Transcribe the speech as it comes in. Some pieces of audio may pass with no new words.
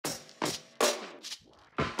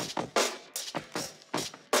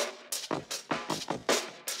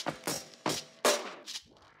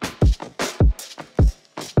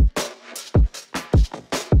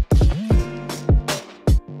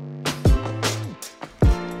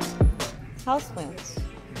Houseplants.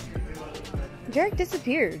 Jarek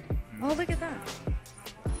disappeared. Oh, look at that.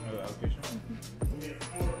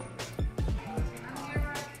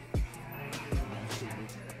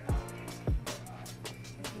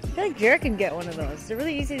 I feel like Jarek can get one of those. They're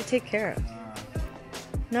really easy to take care of.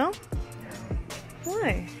 No?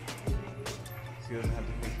 Why? He doesn't have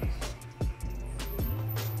the patience.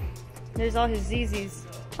 There's all his ZZs.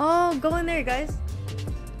 Oh, go in there, guys.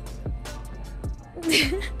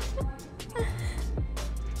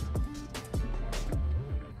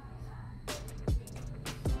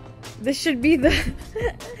 This should be the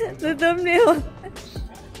the thumbnail.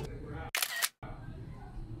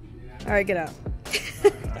 All right, get out.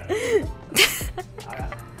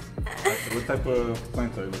 What type of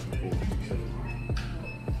plants are you looking for?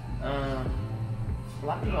 A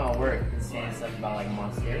lot of people at work saying stuff about like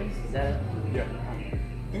monsteras. Is that it? Yeah.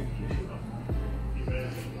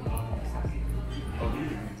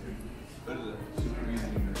 Super easy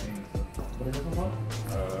to maintain stuff. What is it called?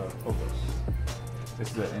 Focus. This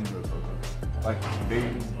is an indoor focus. Like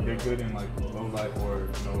they're good in like low light or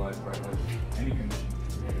no light, bright light, any condition.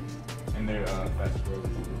 And they're fast growth.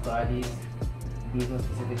 So are these ones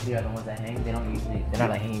specifically are the ones that hang? They're not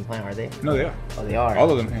a hanging plant, are they? No, they are. Oh, they are. All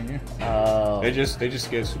of them hang here. Oh. They just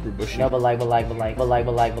get super bushy. No, but like, do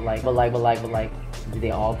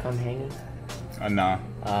they all come hanging? Nah.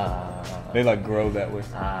 They like grow that way.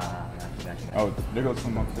 Gotcha. Oh, there goes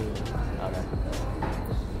some upstairs. Okay.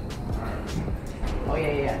 Oh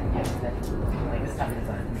yeah. Like this type of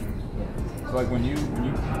design. Yeah. So like when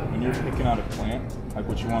you're picking out a plant, like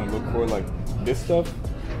what you want to look for, like this stuff.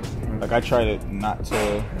 Like I try to not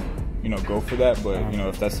to, go for that, but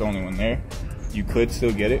if that's the only one there, you could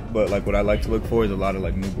still get it. But like what I like to look for is a lot of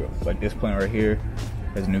like new growth. Like this plant right here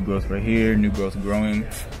has new growth right here, new growth growing,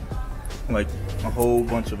 like a whole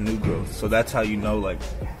bunch of new growth. So that's how you know like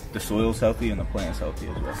the soil's healthy and the plant's healthy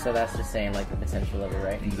as well. So that's just saying like the potential of it,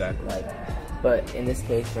 right? Exactly. Like, but in this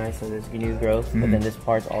case, right? So there's new growth, but then this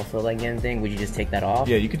part's also like anything. Would you just take that off?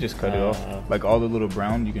 Yeah, you could just cut it off. Like all the little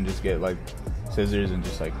brown, you can just get like scissors and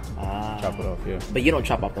just like chop it off. Yeah. But you don't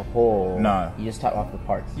chop off the whole. Nah. You just chop off the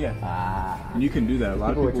parts. Yeah. And you can do that. A lot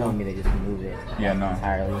people of people were telling me they just remove it. Yeah, no.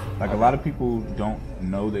 Entirely. Like a lot of people don't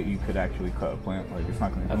know that you could actually cut a plant. Like it's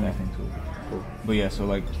not going to do anything to it. Cool. But yeah, so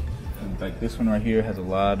like this one right here has a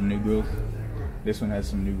lot of new growth. This one has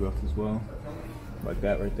some new growth as well. Like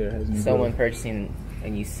that right there has new growth. Someone purchasing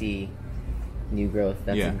and you see new growth,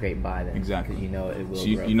 that's a great buy then. Exactly. Because you know it will So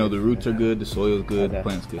grow. you know the roots are good, the soil is good, the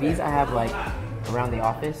plant's good. These I have like around the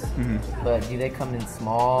office, but do they come in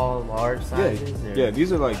small, large sizes? Yeah,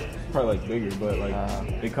 these are like probably like bigger, but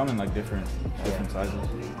like they come in like different sizes.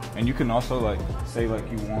 And you can also like say like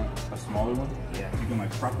you want a smaller one. Yeah. You can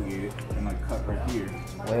like propagate it and like cut right here.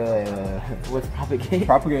 Wait. What's propagate?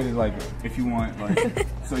 Propagate is like if you want like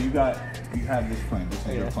so you have this plant. This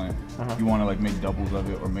is your plant. You want to like make doubles of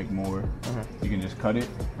it or make more. You can just cut it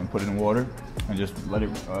and put it in water and just let it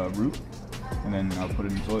root. And then I'll put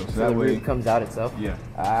it in soil. So that the way root comes out itself. Yeah.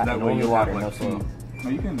 So that way only you water, have like no soil. No,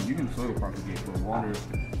 you can soil propagate, but water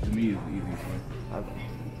to me is the easiest way. Okay.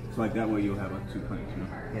 So like that way you'll have like two plants,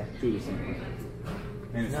 Yeah. Two of the same plant.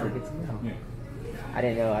 And it's No, free. good to know. Yeah. I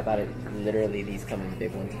didn't know. I thought it literally these come in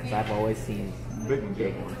big ones because I've always seen Big ones.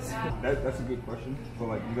 big ones. That's a good question. But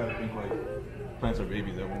like you gotta think like plants are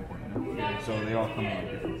babies at one point, So they all come in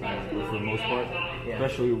like different sizes. But for the most part,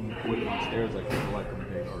 especially with stairs, like people like them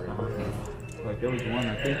big already. Like there was one,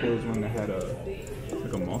 I think there was one that had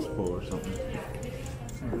like a moss pole or something.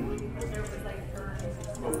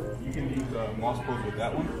 You can use moss poles with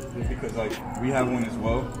that one because like we have one as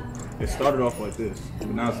well. It started off like this, but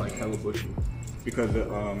now it's like hella bushy because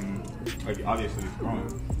like obviously it's growing.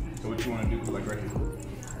 So what you want to do is like right here,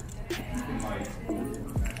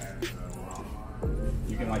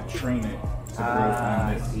 you can like train it to grow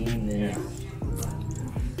on this. Seen this.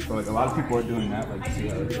 So like a lot of people are doing that, like you see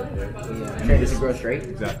how it's right there. Yeah. Train it to grow straight.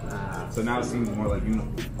 Exactly. So now it seems more like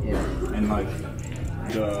uniform. Yeah. And like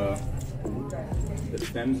the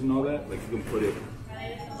stems and all that, like you can put it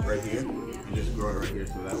right here and just grow it right here,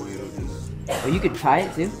 so that way it'll just. Oh, you could tie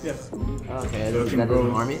it too? Yes. Okay. So it can that grow.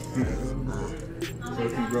 doesn't harm it. So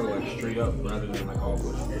it can grow like straight up rather than like all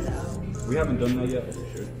bush. We haven't done that yet, for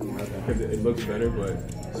sure, because it looks better, but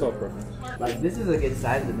it's all preference. Like this is a good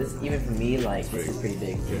size, but this even for me, like this is pretty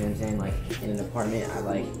big. You know what I'm saying? Like in an apartment, I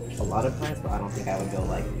like a lot of plants, but I don't think I would go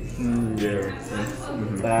like.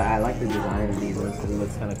 But I like the design of these ones because it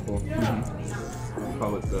looks kind of cool. We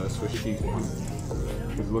call it the Swiss cheese one.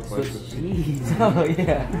 Because it looks like Swiss cheese. Oh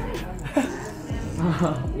yeah.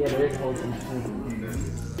 Yeah, there is holes in between.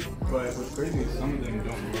 But what's crazy is some of them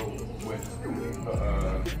don't grow with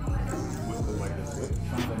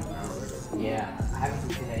haven't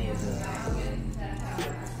seen any of the.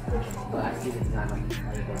 But I see the design like that.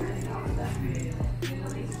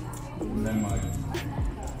 And then like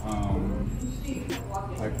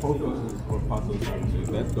pothos or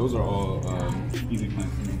pothos, those are all easy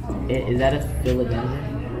plants to maintain. Is that a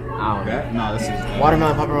philodendron? Oh, That? No, this is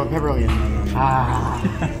watermelon, pepperoni. No. Ah,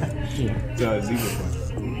 It's a zebra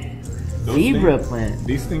plant. Those zebra things- plant.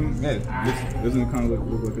 These things, yeah, doesn't it kind of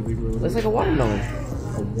look like a zebra? Looks like a watermelon.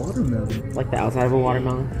 a watermelon. Like the outside of a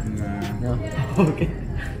watermelon. Nah. No. Okay.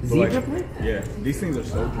 But Zebra like, plant? yeah, these things are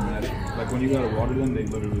so dramatic. Like when you gotta water them, they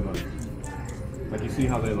literally like you see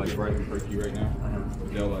how they're like bright and perky right now.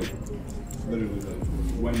 They'll like literally like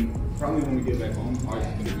probably when we get back home, ours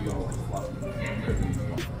is gonna be all like floppy.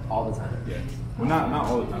 All the time. Yeah. Well, not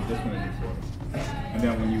all the time, just when it needs water. And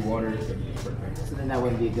then when you water, it's gonna be perfect. So then that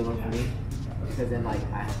wouldn't be a good one for me. Because then like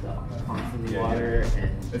I have to constantly Yeah, water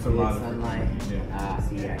and It's a get lot of sunlight. yeah.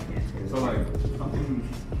 See, I can't. So like something,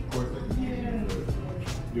 of course, like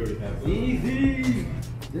you already have. Easy.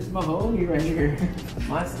 This is my homie right here.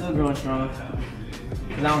 Mine's still growing strong. Cause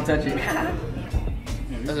I don't touch it.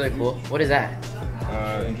 That's really cool. What is that?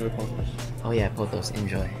 Enjoy pothos. Oh yeah, pothos.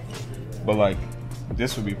 Enjoy. But like,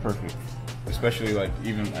 this would be perfect, especially like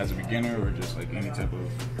even as a beginner or just like any type of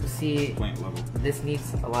See, plant level. this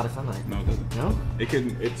needs a lot of sunlight. No, it doesn't. No? It can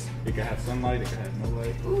have sunlight. It can have no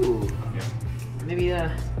light. Ooh. Yeah. Maybe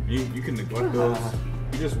You can neglect those.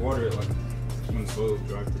 You just water it like when the soil is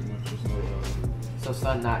dry, pretty much. There's no. so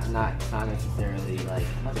sun not necessarily like.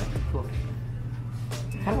 Okay, cool.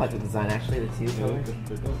 Kind of like the design actually, the two colors.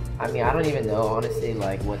 I mean, I don't even know honestly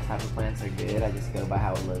like what type of plants are good. I just go by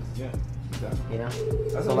how it looks. Yeah. Exactly. You know.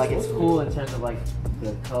 That's So what like it's supposed to cool in terms of like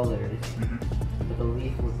the colors, Mm-hmm. but the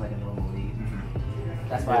leaf looks like a normal leaf. Mm-hmm.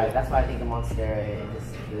 That's why I think the Monstera and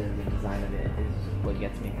just the design of it is what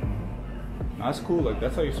gets me. No, that's cool. Like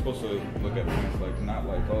that's how you're supposed to look at things. Like not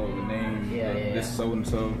like the name. Yeah, yeah, This yeah. so and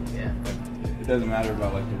so. Yeah. It doesn't matter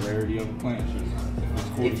about like the rarity of the plant. It's just if it's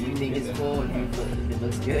cool. If you think it's cool, if it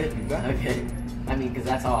looks good, Exactly. okay. I mean, because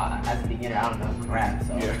that's all. As a beginner, I don't know crap,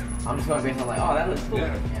 so Yeah. I'm just going based on like, oh, that looks cool.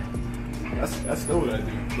 Yeah. That's still what I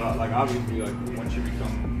do. But like obviously, like once you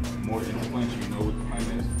become more into plants, you know what the plant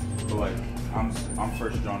is. But like I'm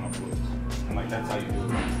first drawn off looks, and like that's how you do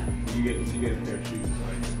it. When you get a pair of shoes, like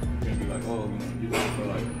you're gonna be like, oh, you're looking for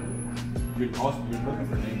like you're looking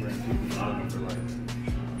for name brand too. You're looking for like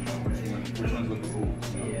which one's looking cool.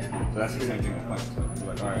 You know? Yeah. So that's the same thing with plants. So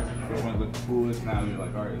you're like, all right, which one's looking coolest? Now you're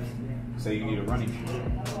like, all right, say you need a running shoe,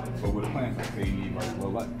 but with a plant, like say you need like low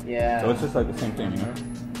light. Yeah. So it's just like the same thing, you know.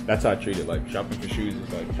 That's how I treat it. Like shopping for shoes is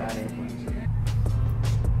like shopping for plants.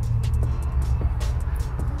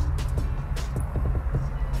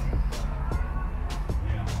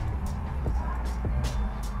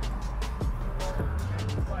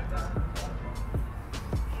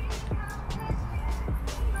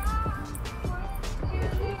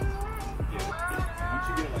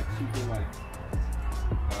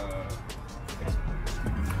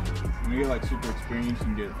 When you get like super experienced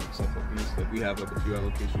and get like stuff like these, like we have like a few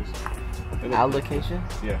allocations. Allocation?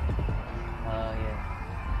 Yeah. Oh yeah.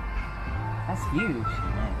 That's huge.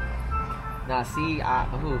 Nah, see,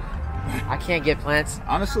 I can't get plants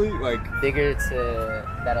Honestly, like bigger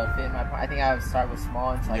that'll fit my. I think I would start with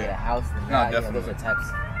small until I get a house. And No, those are definitely.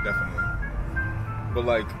 types. definitely. But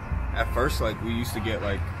like at first, like we used to get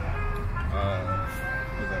like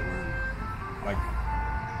what's that word? Like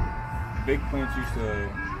big plants used to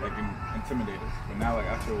like intimidate us, but now like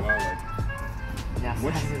after a while, like Now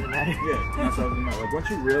What size you- doesn't matter. yeah, that's what I was about. Like once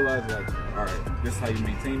you realize, like, all right, this is how you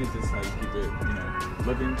maintain it, this is how you keep it,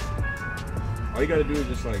 living. All you gotta do is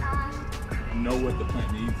just like know what the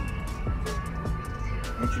plant needs.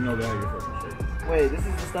 Once you know that, you're fucking straight. Wait, this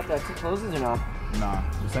is the stuff that closes or not? Nah,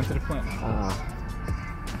 just sensitive plant.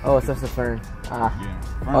 Oh, it's just a fern. Yeah.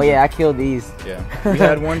 Oh yeah, I killed these. Yeah. We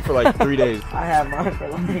had one for like 3 days. I had mine for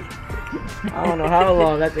like I don't know how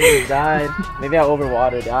long that thing has died. Maybe I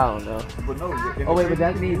overwatered. I don't know. But no. Oh wait, but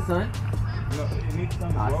that needs sun. No, it needs sun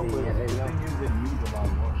as I well. see, But yeah, there the you go. thing is, it needs a lot of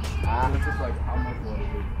water. Ah. So it's just like how much water is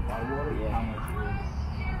body water, Yeah. how much is.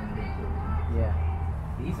 Yeah.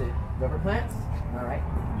 These are rubber plants. All right.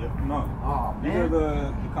 Yep. No. Oh These are man.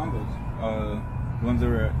 the Congos. The ones that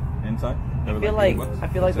were inside. I feel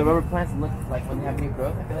like the rubber plants look like when they have new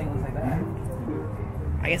growth. I feel like it looks like that.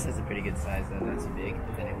 I guess that's a pretty good size though. Not too big,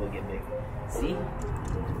 but then it will get big. See?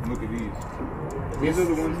 Look at these. These are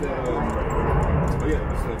the ones that. Oh yeah,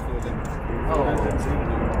 this is like philodendron. Oh.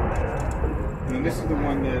 And then this is the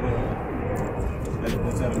one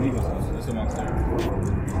that's at Amigos' house. This is a Monstera.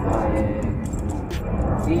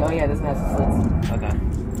 See? Oh yeah, this one has slits. Okay.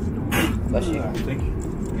 Bless you. Thank you.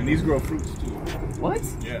 And these grow fruits too. What?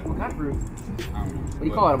 Yeah. What kind of fruit? I don't know. What do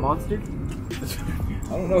you call it? A monster? I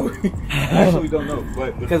don't know. I actually don't know.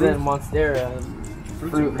 But Because then Monstera, fruits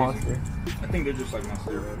fruit are crazy. monster. I think they're just like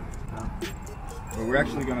Monstera. But we're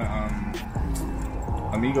actually gonna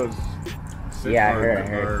Amigos. Yeah, I heard.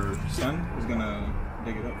 Our son is gonna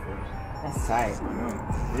dig it up for us. That's tight. I know.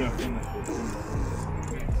 We're gonna film that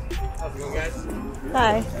shit. How's it going, guys?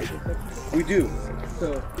 Hi. We do.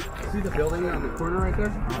 So, see the building on the corner right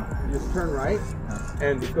there? You just turn right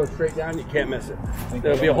and just go straight down. You can't miss it.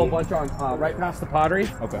 There'll be a whole bunch on right past the pottery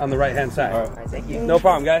on the right hand side. All right. All right, thank you. No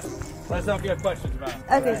problem, guys. Let us know if you have questions about it.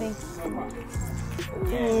 Okay, thanks.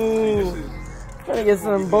 Ooh, trying to get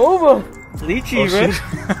some boba. Lychee, bro.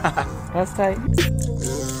 That's tight.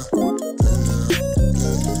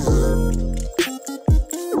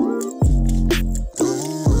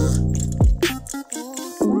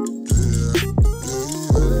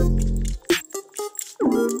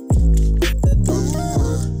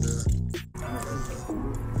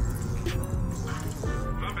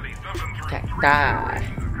 Cacti.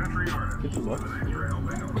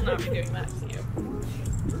 Will not be doing that to you.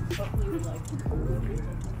 Hopefully we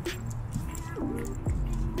like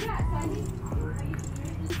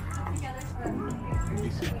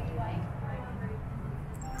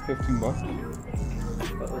 $15.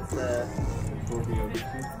 What's the... Scorpio. These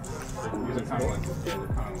are kind of like, yeah, they're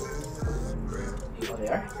kind of rare. Oh, they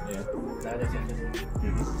are? Yeah. Now they're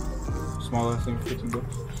something. Small ass thing for $15.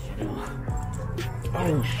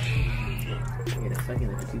 Oh, yeah, that's fucking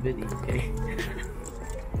like 250. Just kidding.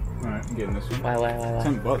 Alright, I'm getting this one. Why?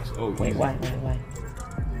 $10. Oh, Wait, easy. why?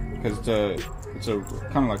 Because it's a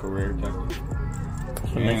kind of like a rare cactus.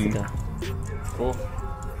 It's from And- Mexico. Cool.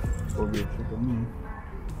 Scorpio triple moon.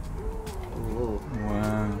 Ooh.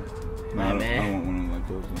 Wow. No, I Man. don't want one like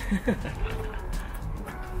those.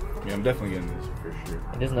 Yeah, I'm definitely getting this for sure.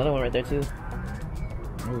 There's another one right there too.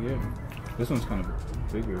 Oh yeah. This one's kind of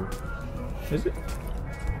bigger. Is it?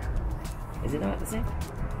 Is it not the same?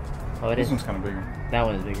 Oh, it This is. one's kind of bigger. That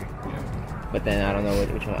one is bigger. Yeah. But then I don't know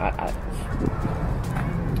which one.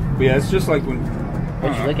 But yeah, it's just like when.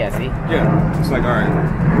 What you look at, see? Yeah, it's like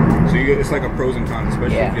alright. So you get, it's like a pros and cons,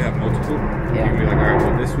 especially Yeah. if you have multiple. Yeah. You can be like, alright,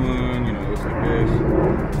 well this one, you know, it's like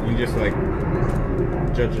this. You just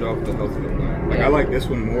like judge it off the health of the plant. Like Yeah. I like this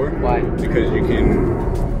one more. Why? Because you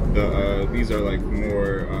can. These are like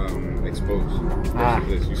more exposed. Ah.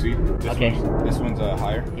 This, you see? Okay. This one's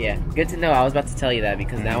higher. Yeah, good to know. I was about to tell you that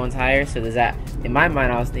because that one's higher. So does that? In my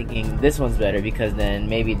mind, I was thinking this one's better because then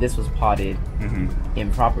maybe this was potted Mm-hmm.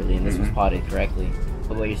 improperly and this was potted correctly.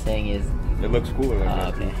 But what you're saying is, It looks cooler like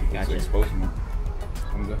that. okay, It's gotcha. exposed more. So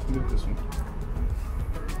I'm definitely with this one.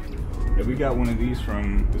 Yeah, we got one of these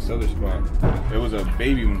from this other spot. It was a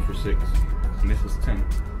baby one for $6, and this is 10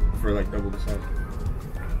 for like double the size.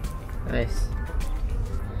 nice.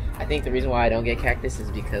 I think the reason why I don't get cactus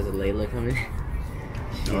is because of Layla coming.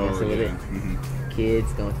 She messing with it. Mhm.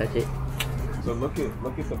 Kids don't touch it. So look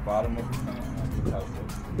at the bottom of the plant. Look how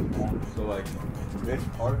it looks. So like this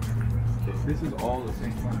part, this is all the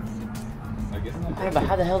same plant. Like it's not. Yeah, but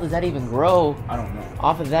how the hell does that even grow I don't know.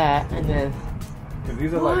 off of that? And then Because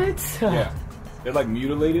these are what? like yeah, they're like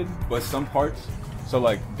mutilated, but some parts. So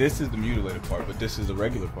like this is the mutilated part, but this is the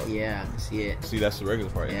regular part. Yeah, I see it. See, that's the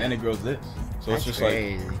regular part, Yeah. and then it grows this. So That's it's just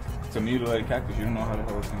crazy. like it's a mutilated cactus. You don't know how the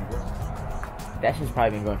hell it's gonna grow. That shit's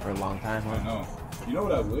probably been growing for a long time, I huh? know. You know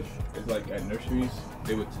what I wish is like at nurseries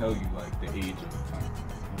they would tell you like the age of the plant,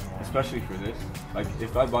 especially for this. Like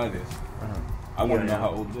if I buy this, I wouldn't know Yeah.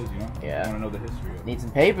 how old it is. You know? Yeah. I want to know the history of it. Need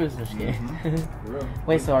some papers and shit. For real.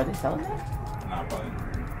 Wait, so are they selling that? Nah, probably.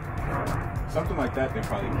 Something like that they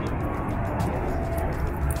probably keep.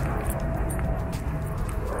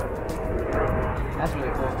 That's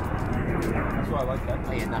really cool. That's why I like that.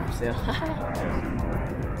 Oh yeah, not for sale.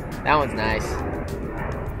 That one's nice.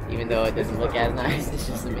 Even though it doesn't look as nice, it's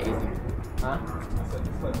just amazing. Huh? I said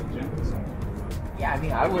it's like a gem or something. Yeah, I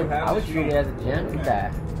mean, I would treat it as a gem. Look at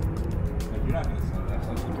that. Like, you're not gonna sell that.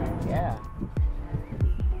 That's what you Yeah.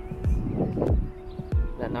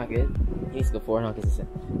 Is that not good? He needs to go forward, huh? Because it's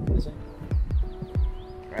this way.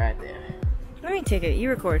 Right there. Let me take it. You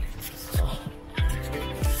record.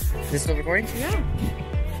 Is this still recording? Yeah.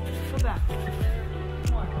 Go back.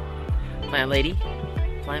 Plant lady.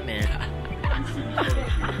 Plant man.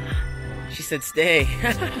 She said stay.